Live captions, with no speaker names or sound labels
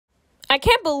I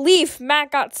can't believe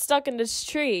Matt got stuck in this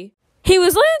tree. He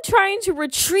was literally trying to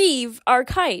retrieve our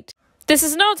kite. This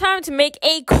is no time to make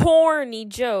a corny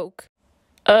joke.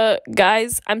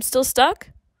 Guys, I'm still stuck?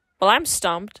 Well, I'm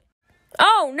stumped.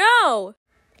 Oh, no!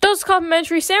 Those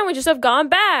complimentary sandwiches have gone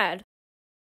bad.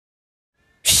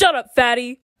 Shut up,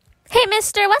 fatty. Hey,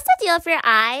 mister, what's the deal with your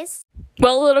eyes?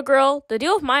 Well, little girl, the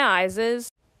deal with my eyes is...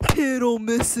 Piddle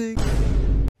missing.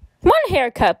 One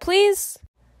haircut, please.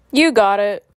 You got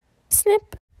it.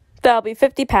 Snip. That'll be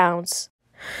 50 pounds.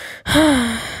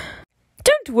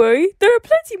 Don't worry, there are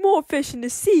plenty more fish in the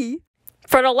sea.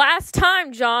 For the last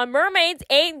time, John, mermaids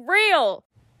ain't real.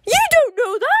 You don't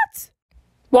know that?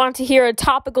 Want to hear a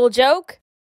topical joke?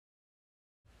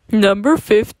 Number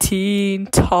 15,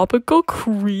 topical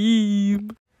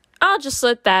cream. I'll just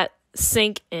let that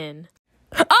sink in.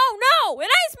 Oh no, an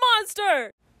ice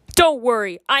monster! Don't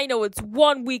worry, I know its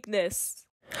one weakness.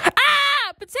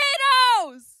 Ah,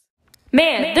 potatoes!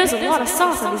 Man, there's a lot of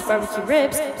sauce on these barbecue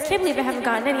ribs. Can't believe I haven't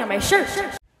gotten any on my shirt.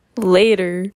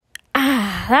 Later.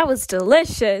 Ah, that was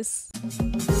delicious.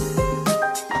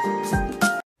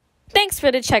 Thanks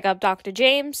for the checkup, Dr.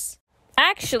 James.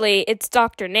 Actually, it's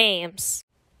Dr. Names.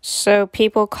 So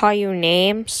people call you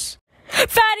names?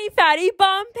 Fatty, fatty,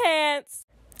 bum pants.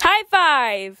 High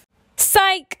five.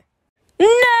 Psych. No!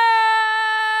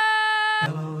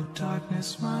 Hello,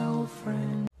 darkness, my old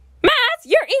friend. Matt,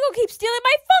 your eagle keeps stealing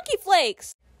my Funky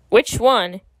Flakes. Which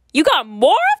one? You got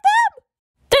more of them?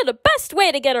 They're the best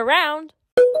way to get around.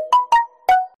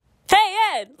 Hey,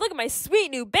 Ed, look at my sweet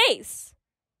new bass.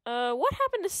 What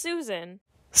happened to Susan?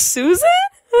 Susan?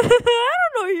 I don't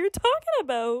know what you're talking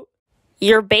about.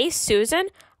 Your bass, Susan?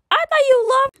 I thought you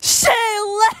loved... She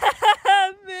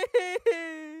left me!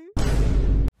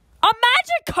 A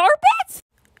magic carpet?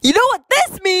 You know what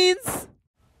this means?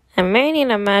 I may need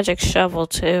a magic shovel,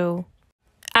 too.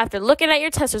 After looking at your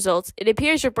test results, it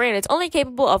appears your brain is only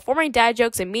capable of forming dad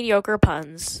jokes and mediocre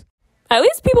puns. At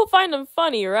least people find them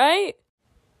funny, right?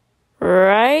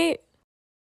 Right?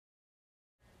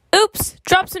 Oops,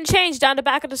 dropped some change down the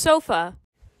back of the sofa.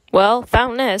 Well,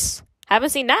 found this.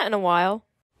 Haven't seen that in a while.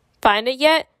 Find it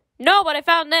yet? No, but I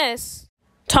found this.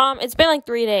 Tom, it's been like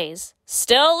 3 days.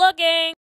 Still looking.